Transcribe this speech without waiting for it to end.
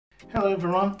Hello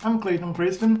everyone, I'm Clayton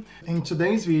Crispim. In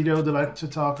today's video, I'd like to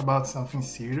talk about something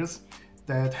serious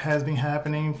that has been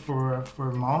happening for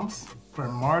months, for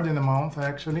more than a month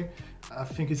actually. I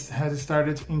think it has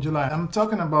started in July. I'm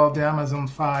talking about the Amazon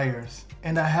fires.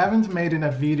 And I haven't made a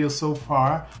video so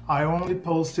far. I only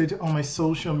posted on my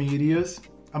social medias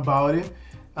about it.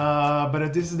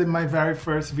 But this is my very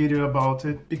first video about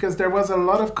it because there was a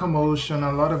lot of commotion,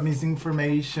 a lot of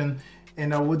misinformation,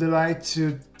 and I would like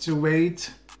to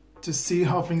wait to see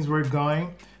how things were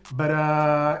going. But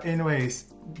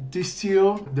anyways,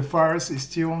 the forest is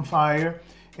still on fire,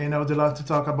 and I would like to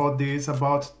talk about this,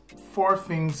 about 4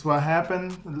 things what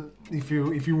happened if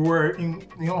you were on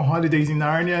holidays in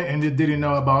Narnia and you didn't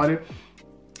know about it.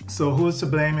 So who's to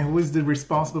blame and who is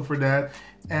responsible for that,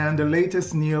 and the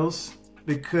latest news,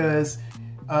 because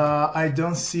I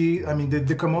don't see,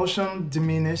 the commotion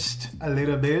diminished a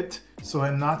little bit, so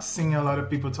I'm not seeing a lot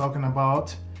of people talking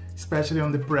about, especially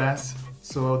on the press.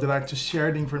 So I would like to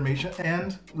share the information.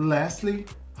 And lastly,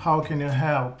 how can you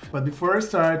help? But before I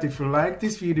start, if you like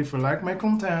this video, if you like my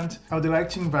content, I would like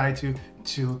to invite you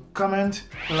to comment,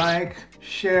 like,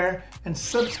 share, and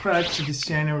subscribe to this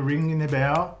channel, ringing the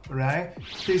bell, right?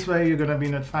 This way you're gonna be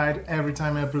notified every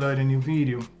time I upload a new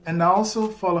video. And also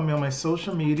follow me on my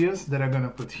social medias that I'm gonna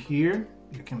put here.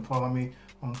 You can follow me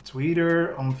on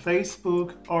Twitter, on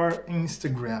Facebook, or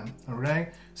Instagram, all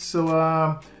right?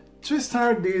 So to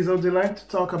start this, I would like to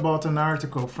talk about an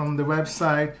article from the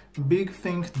website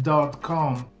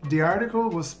bigthink.com. The article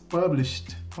was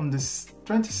published on the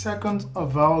 22nd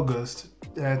of August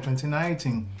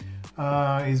 2019.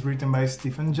 It's written by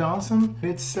Stephen Johnson.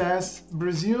 It says,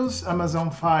 Brazil's Amazon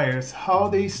fires, how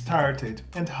they started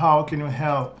and how can you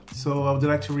help? So I would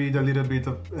like to read a little bit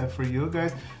for you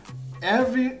guys.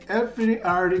 Every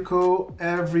article,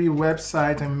 every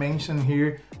website I mention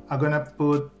here, I'm gonna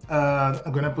put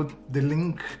the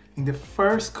link in the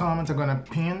first comment. I'm gonna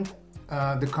pin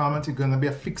the comment. It's gonna be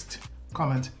a fixed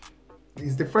comment.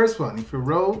 It's the first one. If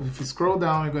you scroll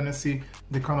down, you're gonna see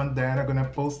the comment there. I'm gonna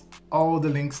post all the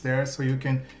links there so you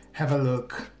can have a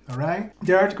look. All right.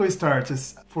 The article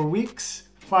starts: for weeks,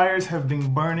 fires have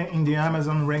been burning in the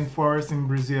Amazon rainforest in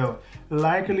Brazil,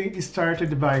 likely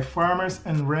started by farmers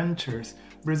and ranchers.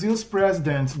 Brazil's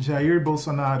president, Jair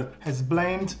Bolsonaro, has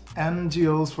blamed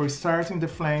NGOs for starting the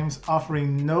flames,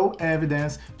 offering no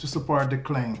evidence to support the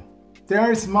claim. There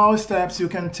are small steps you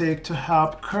can take to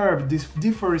help curb this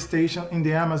deforestation in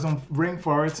the Amazon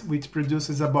rainforest, which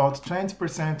produces about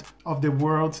 20% of the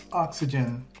world's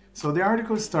oxygen. So the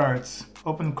article starts,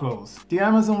 open close. The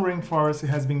Amazon rainforest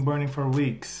has been burning for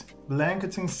weeks,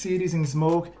 blanketing cities in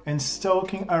smoke and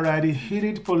stoking already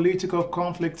heated political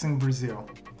conflicts in Brazil.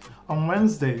 On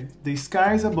Wednesday, the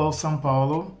skies above São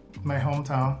Paulo, my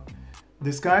hometown,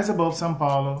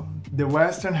 the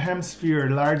Western Hemisphere's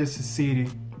largest city,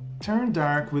 turned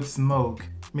dark with smoke,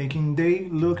 making day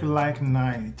look like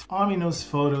night. Ominous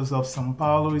photos of São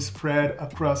Paulo spread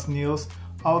across news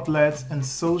outlets and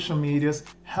social medias,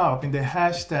 helping the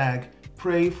hashtag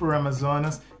Pray for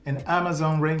Amazonas and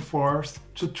Amazon Rainforest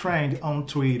to trend on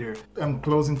Twitter. I'm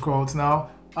closing quotes now.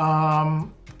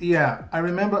 Yeah, I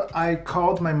remember I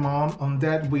called my mom on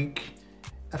that week,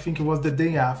 I think it was the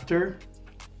day after,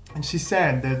 and she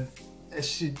said that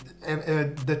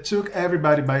that took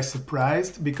everybody by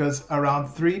surprise, because around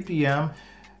 3 p.m.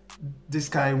 the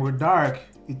sky were dark.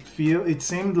 It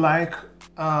seemed like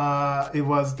it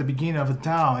was the beginning of a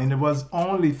town, and it was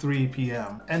only 3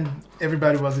 p.m. and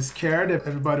everybody was scared.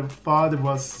 Everybody thought it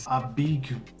was a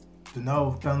big,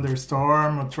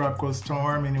 thunderstorm or tropical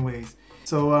storm anyways.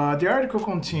 So the article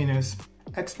continues.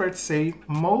 Experts say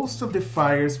most of the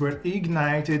fires were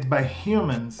ignited by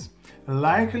humans,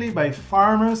 likely by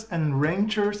farmers and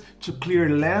ranchers to clear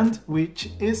land,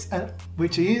 which is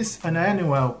an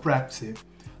annual practice.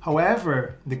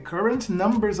 However, the current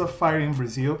numbers of fire in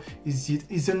Brazil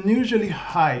is unusually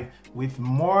high, with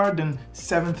more than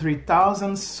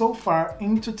 73,000 so far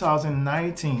in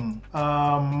 2019,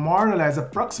 more or less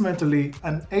approximately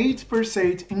an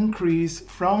 8% increase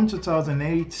from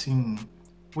 2018,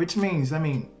 which means,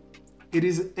 it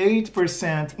is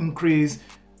 8% increase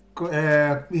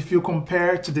if you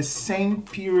compare to the same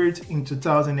period in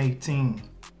 2018.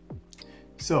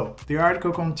 So the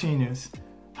article continues.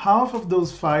 Half of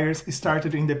those fires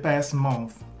started in the past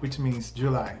month, which means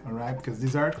July, all right? Because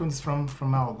this article is from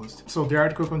August. So the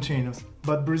article continues.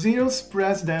 But Brazil's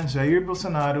president, Jair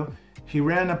Bolsonaro, he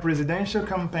ran a presidential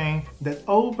campaign that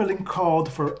openly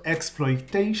called for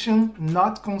exploitation,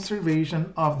 not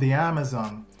conservation, of the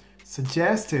Amazon,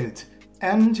 suggested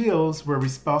NGOs were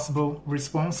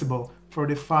responsible for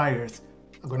the fires.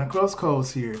 I'm gonna close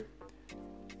quotes here.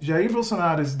 Jair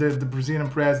Bolsonaro is the Brazilian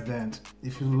president.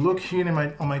 If you look here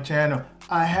on my channel,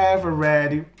 I have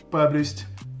already published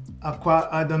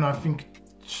I don't know, I think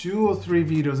 2 or 3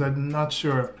 videos, I'm not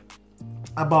sure,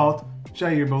 about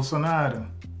Jair Bolsonaro,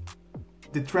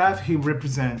 the threat he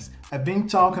represents. I've been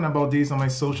talking about this on my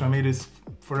social medias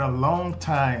for a long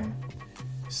time.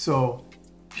 So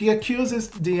he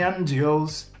accuses the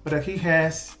NGOs, but he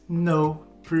has no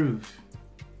proof.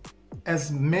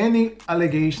 As many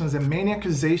allegations and many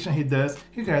accusations he does,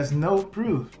 he has no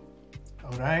proof.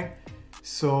 All right.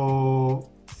 So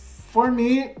for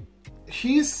me,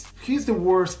 he's the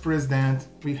worst president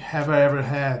we have ever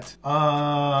had.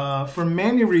 For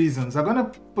many reasons. I'm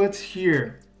gonna put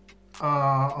here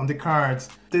on the cards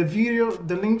the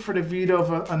link for the video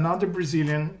of another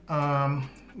Brazilian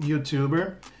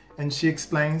YouTuber, and she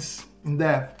explains in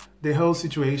depth the whole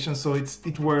situation, so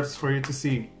it works for you to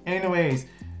see. Anyways,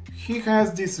 he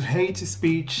has this hate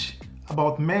speech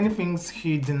about many things.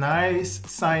 He denies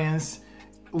science,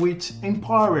 which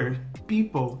empower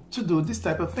people to do this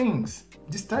type of things.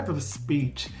 This type of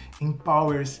speech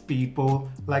empowers people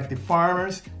like the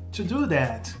farmers to do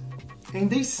that.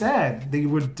 And they said they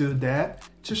would do that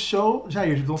to show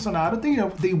Jair Bolsonaro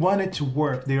they wanted to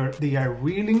work. They are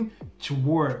willing to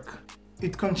work.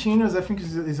 It continues. I think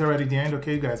it's already the end,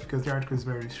 okay, guys, because the article is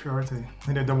very short and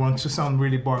I don't want to sound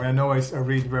really boring. I know I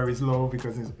read very slow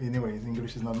because, anyways,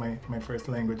 English is not my first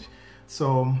language.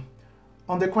 So,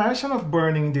 on the question of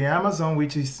burning the Amazon,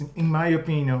 which is, in my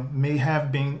opinion, may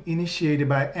have been initiated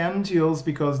by NGOs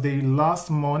because they lost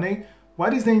money,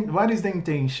 what is the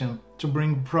intention? To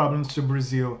bring problems to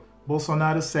Brazil.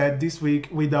 Bolsonaro said this week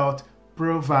without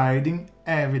providing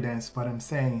evidence, what I'm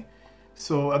saying.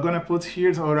 So I'm gonna put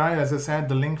here, alright, as I said,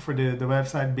 the link for the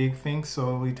website Big Thing,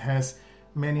 so it has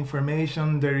many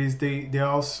information. They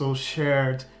also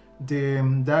shared the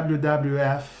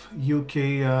WWF UK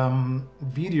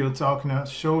video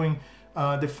showing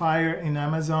the fire in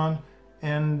Amazon,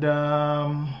 and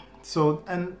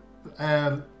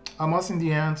almost in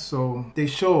the end, so they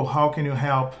show how can you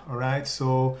help, alright?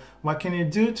 So what can you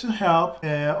do to help?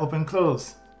 Open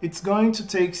close. It's going to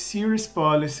take serious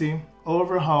policy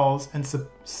overhauls and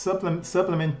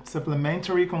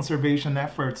supplementary conservation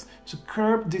efforts to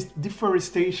curb this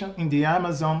deforestation in the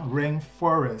Amazon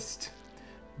rainforest.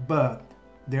 But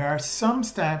there are some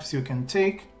steps you can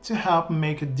take to help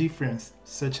make a difference,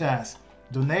 such as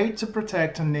donate to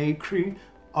protect an acre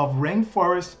of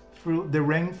rainforest through the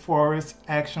Rainforest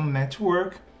Action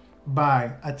Network,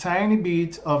 buy a tiny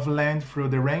bit of land through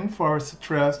the Rainforest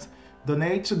Trust,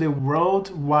 donate to the World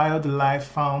Wildlife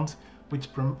Fund, which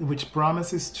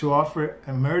promises to offer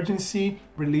emergency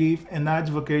relief and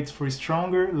advocates for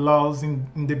stronger laws in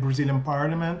the Brazilian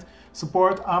Parliament,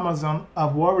 support Amazon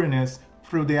awareness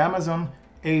through the Amazon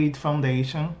Aid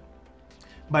Foundation,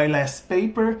 buy less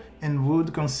paper and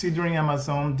wood considering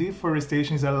Amazon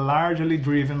deforestation is largely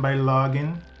driven by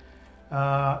logging,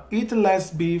 eat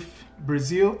less beef.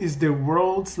 Brazil is the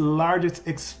world's largest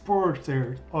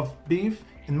exporter of beef,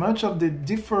 and much of the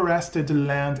deforested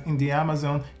land in the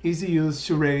Amazon is used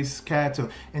to raise cattle.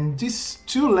 And these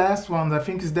 2 last ones, I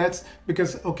think that's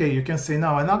because, okay, you can say,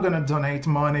 no, I'm not going to donate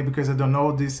money because I don't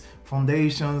know these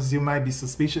foundations. You might be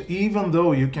suspicious, even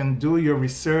though you can do your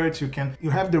research,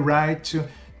 you have the right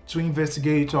to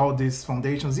investigate all these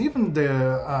foundations, even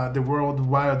the World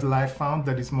Wildlife Fund,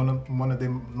 that is one of the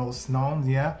most known,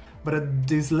 yeah. But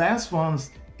these last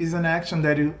ones is an action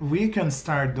that we can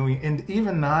start doing, and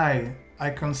even I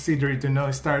consider it,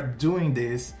 start doing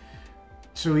this,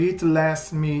 to eat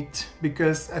less meat,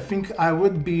 because I think I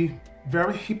would be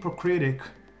very hypocritical,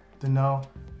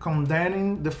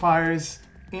 condemning the fires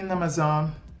in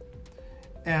Amazon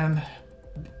and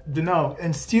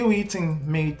still eating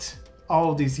meat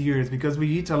all these years, because we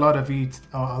eat a lot of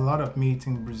meat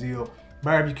in Brazil.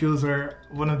 Barbecues are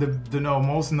one of the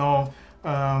most known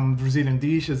Brazilian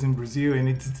dishes in Brazil, and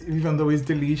even though it's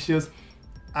delicious,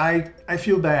 I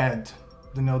feel bad,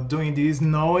 doing this,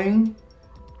 knowing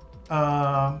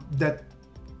that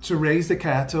to raise the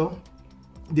cattle,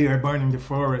 they are burning the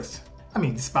forest. I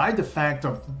mean, despite the fact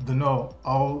of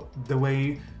all the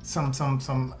way some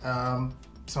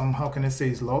how can I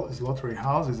say, slaughter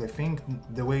houses, I think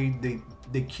the way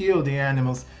they kill the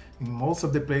animals in most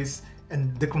of the place,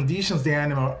 and the conditions the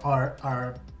animal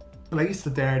are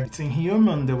placed there, it's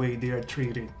inhuman the way they are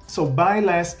treated. So buy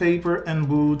less paper and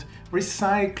wood,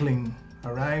 recycling,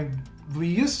 all right? We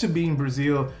used to be in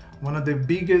Brazil one of the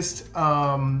biggest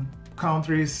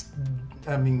countries,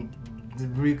 I mean,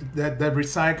 that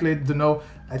recycled,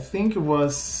 I think it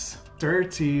was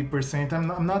 30%,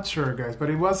 I'm not sure, guys, but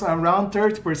it was around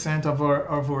 30% of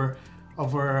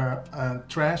of our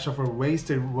trash, of our waste,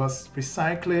 was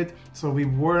recycled. So we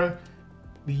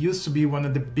used to be one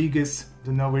of the biggest,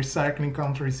 recycling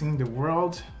countries in the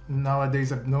world.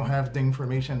 Nowadays, I don't have the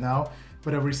information now,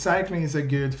 but recycling is a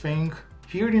good thing.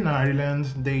 Here in Ireland,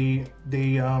 they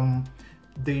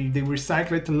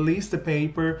recycle at least the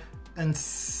paper and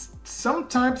some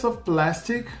types of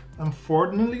plastic.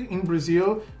 Unfortunately, in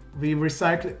Brazil, we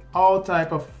recycle all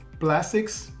type of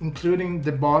plastics, including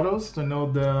the bottles.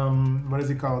 What is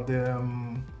it called?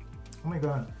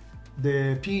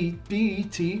 The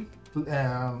PET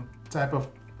type of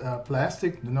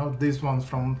plastic. This one's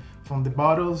from the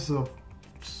bottles of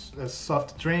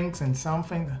soft drinks and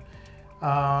something.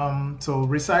 So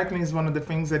recycling is one of the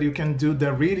things that you can do,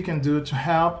 that really can do to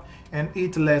help and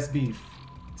eat less beef,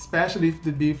 especially if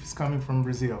the beef is coming from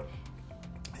Brazil.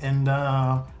 And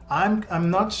I'm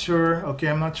not sure. Okay,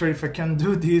 I'm not sure if I can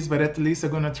do this, but at least I'm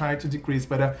gonna try to decrease.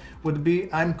 But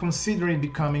I'm considering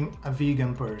becoming a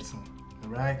vegan person.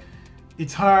 Right?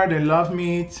 It's hard. I love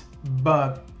meat,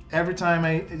 but every time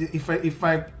if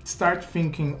I start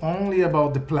thinking only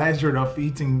about the pleasure of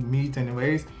eating meat,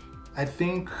 anyways, I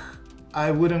think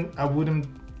I wouldn't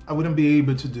be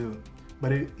able to do.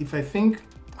 But if I think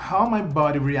how my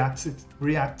body reacts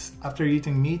after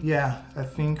eating meat, yeah, I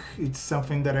think it's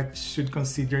something that I should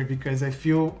consider, because I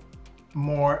feel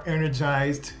more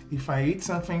energized if I eat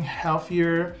something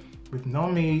healthier with no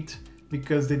meat,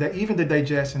 because even the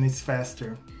digestion is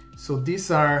faster. So these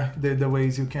are the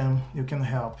ways you can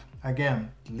help.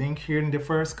 Again, link here in the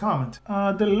first comment.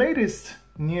 The latest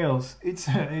news, it's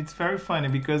very funny,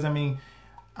 because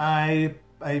I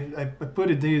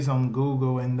put this on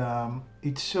Google, and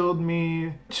it showed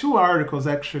me two articles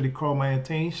actually caught my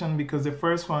attention, because the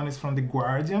first one is from The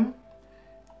Guardian,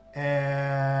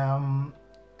 and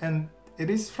it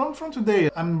is from today.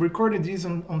 I'm recording this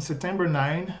on September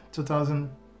 9,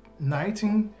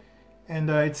 2019, and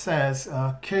it says,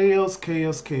 chaos,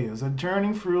 chaos, chaos, a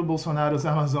journey through Bolsonaro's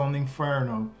Amazon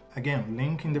inferno. Again,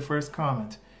 link in the first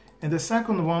comment. And the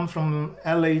second one from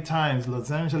LA Times,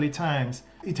 Los Angeles Times,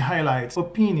 it highlights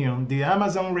opinion, the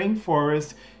Amazon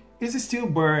rainforest is still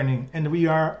burning and we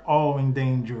are all in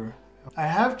danger.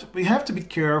 We have to be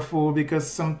careful, because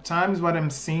sometimes what I'm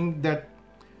seeing that,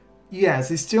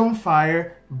 yes, it's still on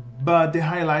fire, but the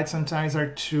highlights sometimes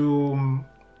are too,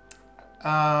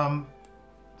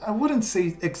 I wouldn't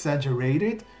say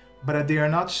exaggerated, but they are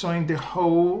not showing the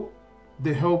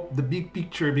big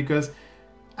picture, because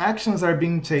actions are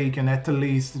being taken. At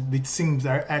least it seems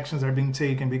actions are being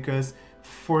taken, because,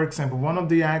 for example, one of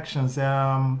the actions,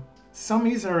 some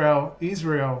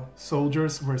Israel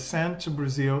soldiers were sent to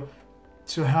Brazil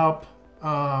to help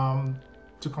the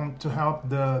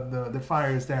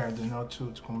fires there,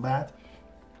 to combat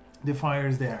the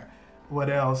fires there. What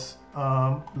else?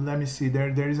 Let me see.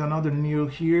 There is another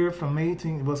news here from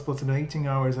 18. It was posted 18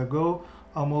 hours ago.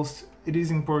 Almost. It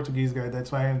is in Portuguese, guys.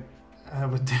 That's why I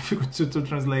have a difficulty to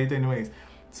translate, anyways.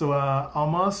 So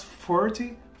almost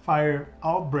 40 fire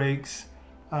outbreaks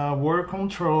were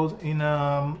controlled in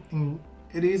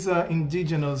it is an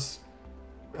indigenous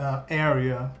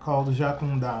area called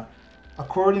Jacundá,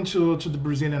 according to the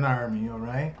Brazilian army. All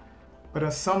right.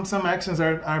 But some actions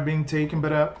are being taken,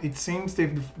 but it seems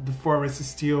that the forest is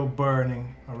still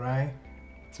burning. All right.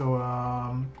 So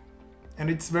and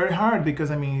it's very hard, because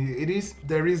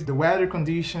there is the weather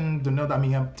condition.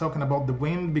 I'm talking about the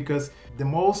wind, because the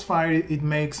most fire it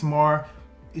makes more.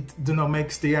 It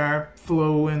makes the air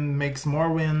flow and makes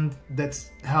more wind. That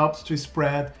helps to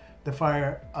spread the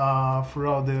fire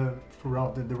throughout the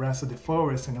rest of the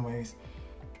forest, anyways.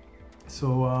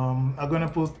 So I'm gonna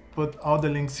put all the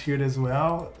links here as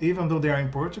well, even though they are in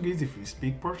Portuguese. If you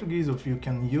speak Portuguese, or if you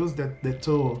can use the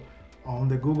tool on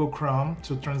the Google Chrome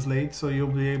to translate, so you'll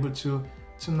be able to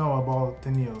know about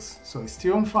the news. So it's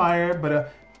still on fire,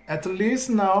 but at least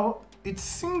now it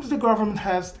seems the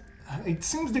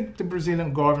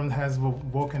Brazilian government has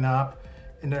woken up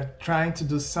and they're trying to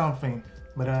do something.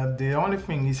 But the only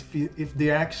thing is if the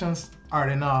actions are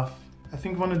enough. I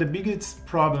think one of the biggest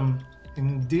problems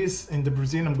in the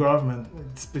Brazilian government,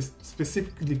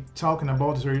 specifically talking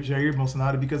about Jair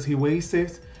Bolsonaro, because he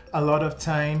wasted a lot of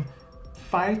time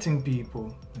fighting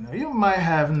people. You might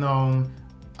have known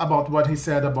about what he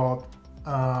said about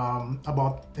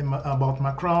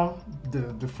Macron,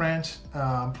 the French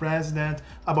president,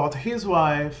 about his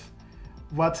wife.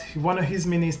 What one of his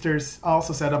ministers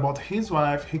also said about his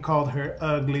wife, he called her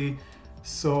ugly.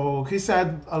 So he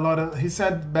said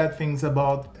bad things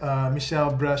about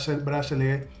Michelle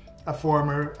Bachelet, a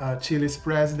former Chile's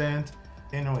president.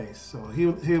 Anyways, so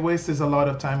he wastes a lot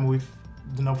of time with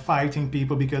you know, fighting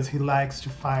people because he likes to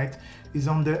fight. Is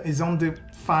on the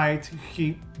fight.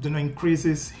 He, you know,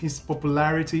 increases his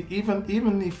popularity,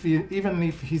 even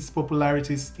if his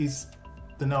popularity is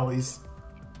you know, is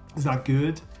not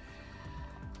good.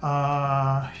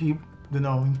 He, you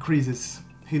know, increases.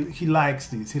 He likes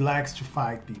this. He likes to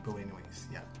fight people, anyways.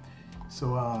 Yeah.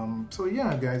 So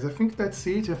yeah, guys, I think that's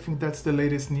it. I think that's the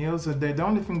latest news. The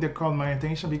only thing that caught my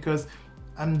attention, because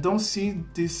I don't see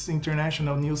these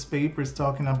international newspapers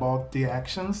talking about the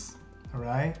actions. All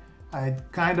right, I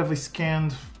kind of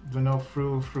scanned, you know,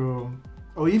 through.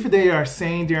 Or if they are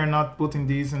saying, they are not putting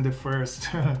these in the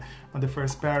first on the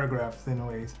first paragraphs,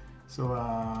 anyways. So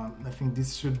I think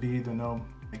this should be, you know,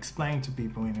 explained to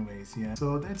people, anyways. Yeah.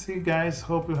 So that's it, guys.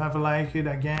 Hope you have liked it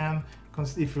again.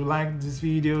 If you like this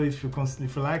video, if you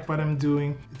like what I'm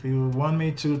doing, if you want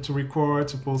me to record,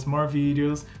 to post more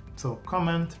videos, so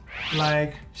comment,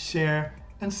 like, share,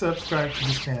 and subscribe to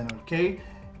this channel, okay?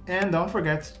 And don't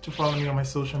forget to follow me on my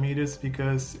social medias,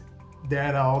 because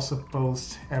there I also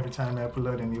post every time I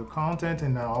upload a new content,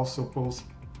 and I also post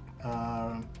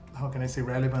how can I say,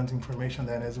 relevant information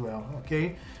there as well,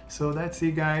 okay? So that's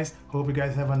it, guys. Hope you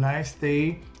guys have a nice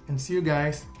day, and see you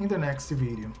guys in the next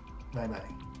video. Bye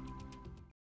bye.